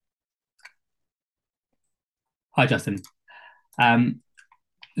Hi, Justin. Um,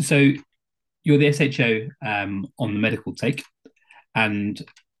 so you're the SHO on the medical take, and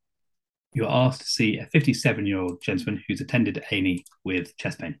you're asked to see a 57-year-old gentleman who's attended A&E with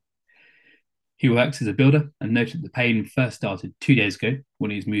chest pain. He works as a builder and noted the pain first started 2 days ago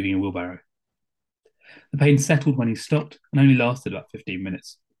when he was moving a wheelbarrow. The pain settled when he stopped and only lasted about 15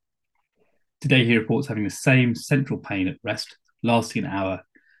 minutes. Today, he reports having the same central pain at rest, lasting an hour,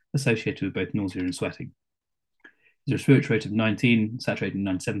 associated with both nausea and sweating. His respiratory rate of 19, saturated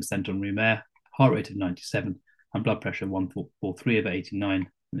 97% on room air, heart rate of 97, and blood pressure 143/89, and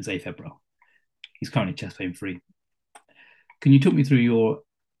is afebrile. He's currently chest pain free. Can you talk me through your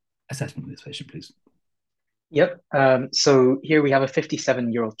assessment of this patient, please? Yep. So here we have a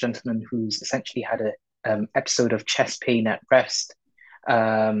 57-year-old gentleman who's essentially had a episode of chest pain at rest,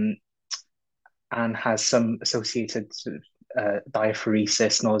 um, and has some associated sort of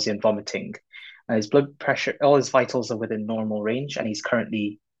diaphoresis, nausea, and vomiting. His blood pressure, all his vitals are within normal range, and he's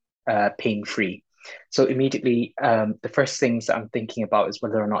currently pain-free. So immediately, the first things that I'm thinking about is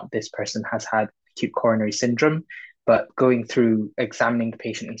whether or not this person has had acute coronary syndrome. But going through examining the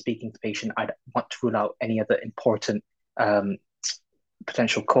patient and speaking to the patient, I'd want to rule out any other important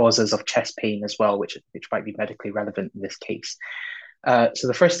potential causes of chest pain as well, which might be medically relevant in this case. So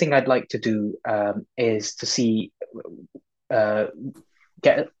the first thing I'd like to do is to see uh,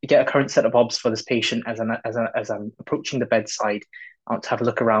 get a current set of obs for this patient as I'm approaching the bedside. I want to have a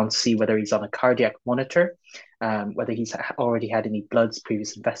look around, see whether he's on a cardiac monitor, whether he's already had any bloods,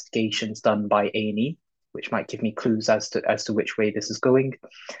 previous investigations done by A&E, which might give me clues as to which way this is going.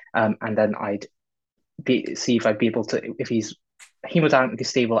 And then I'd see if I'd be able to, if he's hemodynamically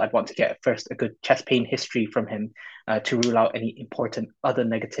stable, I'd want to get first a good chest pain history from him to rule out any important other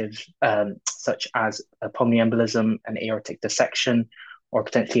negatives, such as a pulmonary embolism, an aortic dissection, or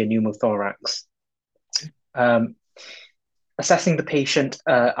potentially a pneumothorax. Um, Assessing the patient,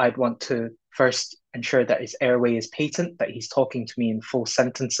 I'd want to first ensure that his airway is patent, that he's talking to me in full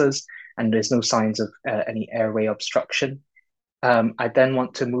sentences, and there's no signs of any airway obstruction. I then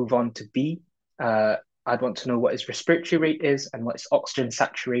want to move on to B. I'd want to know what his respiratory rate is and what his oxygen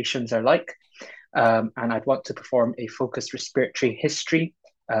saturations are like. And I'd want to perform a focused respiratory history,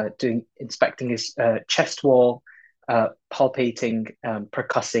 inspecting his chest wall, palpating,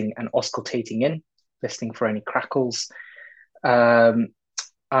 percussing, and auscultating in, listening for any crackles. Um,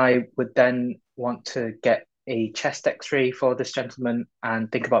 I would then want to get a chest X-ray for this gentleman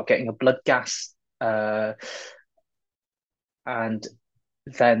and think about getting a blood gas. And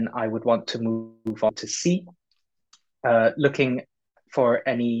then I would want to move on to C, looking for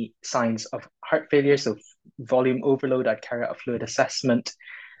any signs of heart failure. So volume overload, I'd carry out a fluid assessment.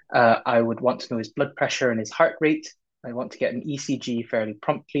 I would want to know his blood pressure and his heart rate. I want to get an ECG fairly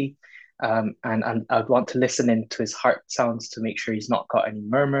promptly. And I'd want to listen into his heart sounds to make sure he's not got any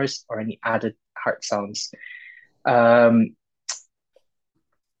murmurs or any added heart sounds. At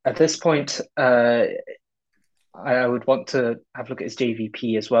this point, I would want to have a look at his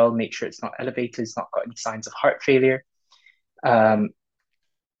JVP as well, make sure it's not elevated, it's not got any signs of heart failure. Um,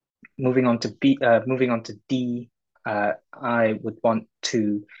 moving on to D, I would want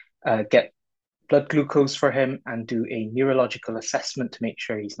to get blood glucose for him and do a neurological assessment to make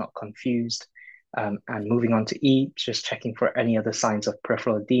sure he's not confused. And moving on to E, just checking for any other signs of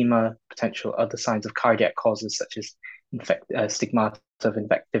peripheral edema, potential other signs of cardiac causes such as stigmata of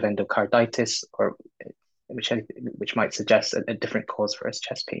infective endocarditis, or which might suggest a different cause for his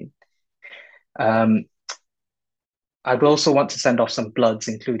chest pain. I'd also want to send off some bloods,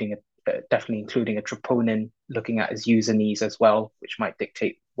 definitely including a troponin, looking at his usernese as well, which might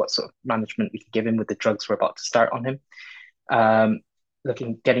dictate what sort of management we can give him with the drugs we're about to start on him.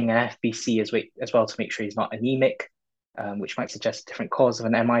 Getting an FBC as well to make sure he's not anemic, which might suggest a different cause of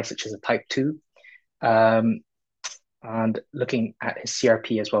an MI, such as a type 2. And looking at his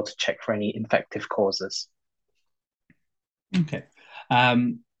CRP as well to check for any infective causes. Okay.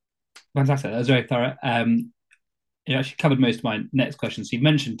 Fantastic. That was very thorough. You actually covered most of my next questions. You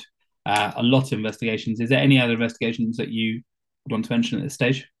mentioned a lot of investigations. Is there any other investigations that you would want to mention at this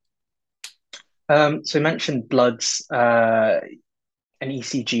stage? So you mentioned bloods, an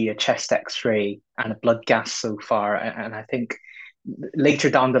ECG, a chest X-ray, and a blood gas so far. And I think later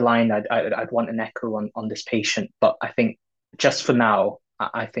down the line, I'd want an echo on this patient. But I think just for now,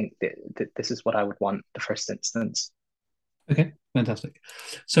 I think that this is what I would want the first instance. Okay, fantastic.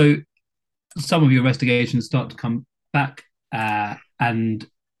 So some of your investigations start to come back, and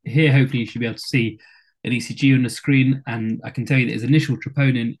here hopefully you should be able to see an ECG on the screen, and I can tell you that his initial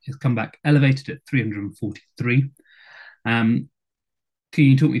troponin has come back elevated at 343. Can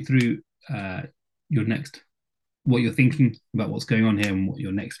you talk me through your next what you're thinking about what's going on here and what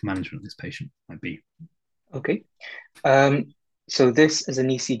your next management of this patient might be. Okay. Um, so this is an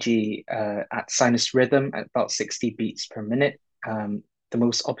ECG at sinus rhythm at about 60 beats per minute. The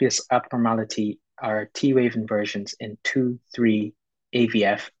most obvious abnormality are T wave inversions in 2, 3,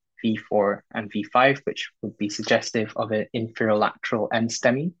 AVF, V4, and V5, which would be suggestive of an inferolateral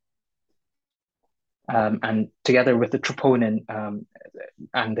NSTEMI. And together with the troponin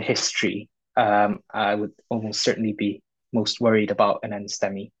and the history, I would almost certainly be most worried about an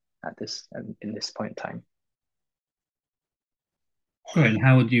NSTEMI at this in this point in time. Great. And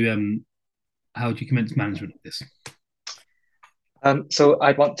how would you commence management of this? So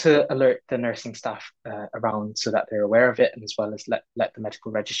I'd want to alert the nursing staff around so that they're aware of it, and as well as let the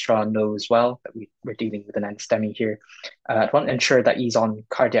medical registrar know as well that we're dealing with an NSTEMI here. I'd want to ensure that he's on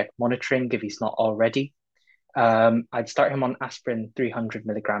cardiac monitoring if he's not already. I'd start him on aspirin 300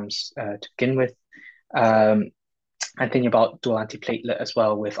 milligrams to begin with. And thinking about dual antiplatelet as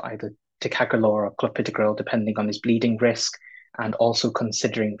well with either ticagrelor or clopidogrel, depending on his bleeding risk, and also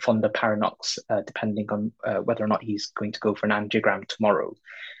considering fondaparinux, depending on whether or not he's going to go for an angiogram tomorrow.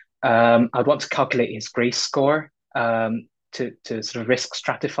 I'd want to calculate his GRACE score to sort of risk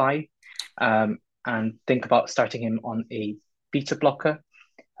stratify and think about starting him on a beta blocker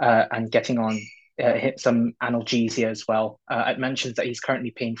and getting on hit some analgesia as well. It mentions that he's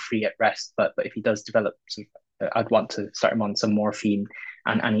currently pain-free at rest, but if he does develop, I'd want to start him on some morphine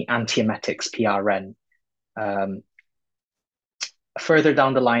and any antiemetics PRN. Further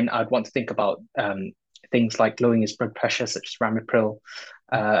down the line, I'd want to think about things like lowering his blood pressure, such as ramipril,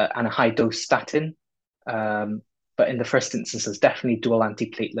 and a high-dose statin. But in the first instance, there's definitely dual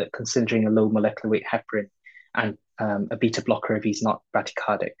antiplatelet, considering a low molecular weight heparin and a beta blocker if he's not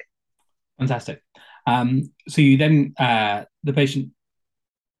bradycardic. Fantastic. So you then the patient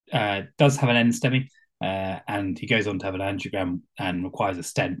does have an NSTEMI, and he goes on to have an angiogram and requires a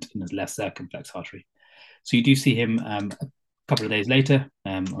stent in his left circumflex artery. So you do see him a couple of days later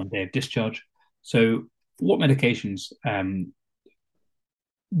on day of discharge. So what medications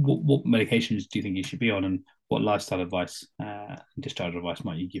what medications do you think he should be on, and what lifestyle advice and discharge advice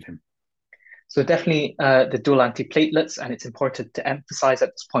might you give him? So definitely the dual antiplatelets, and it's important to emphasize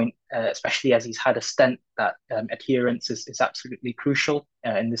at this point, especially as he's had a stent, that adherence is absolutely crucial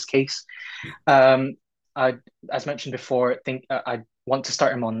in this case. As mentioned before, I want to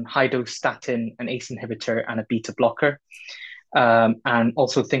start him on high-dose statin, an ACE inhibitor, and a beta blocker. And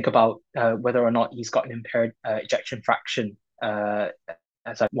also think about whether or not he's got an impaired ejection fraction,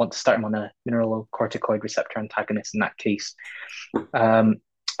 as I want to start him on a mineralocorticoid receptor antagonist in that case.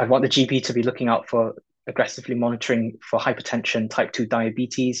 I'd want the GP to be looking out for aggressively monitoring for hypertension, type 2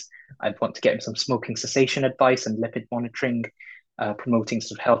 diabetes. I'd want to get him some smoking cessation advice and lipid monitoring, promoting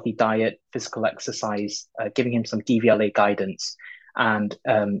sort of healthy diet, physical exercise, giving him some DVLA guidance, and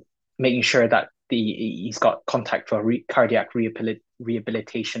making sure that he's got contact for cardiac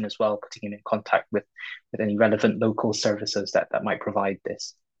rehabilitation as well, putting him in contact with any relevant local services that might provide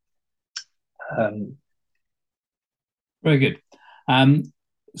this. Very good.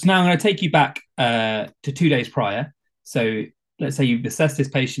 So now I'm going to take you back to 2 days prior. So let's say you've assessed this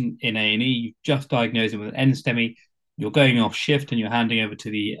patient in A&E, you've just diagnosed him with an NSTEMI, you're going off shift and you're handing over to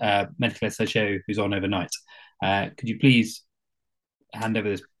the medical SHO who's on overnight. Could you please hand over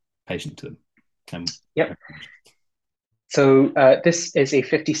this patient to them? Yep. So this is a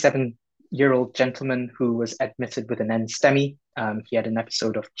 57-year-old gentleman who was admitted with an NSTEMI. He had an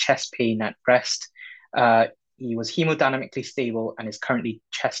episode of chest pain at rest. He was hemodynamically stable and is currently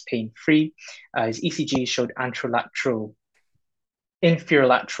chest pain free. His ECG showed inferolateral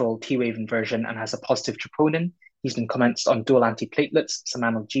T wave inversion and has a positive troponin. He's been commenced on dual antiplatelets, some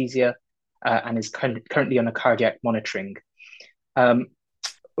analgesia, and is currently on a cardiac monitoring.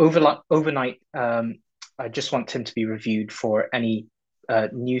 Overnight, I just want him to be reviewed for any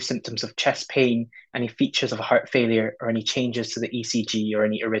new symptoms of chest pain, any features of heart failure, or any changes to the ECG or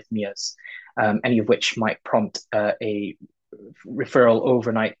any arrhythmias, any of which might prompt a referral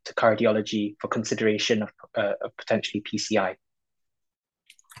overnight to cardiology for consideration of potentially PCI.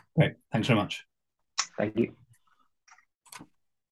 Great. Thanks very much. Thank you.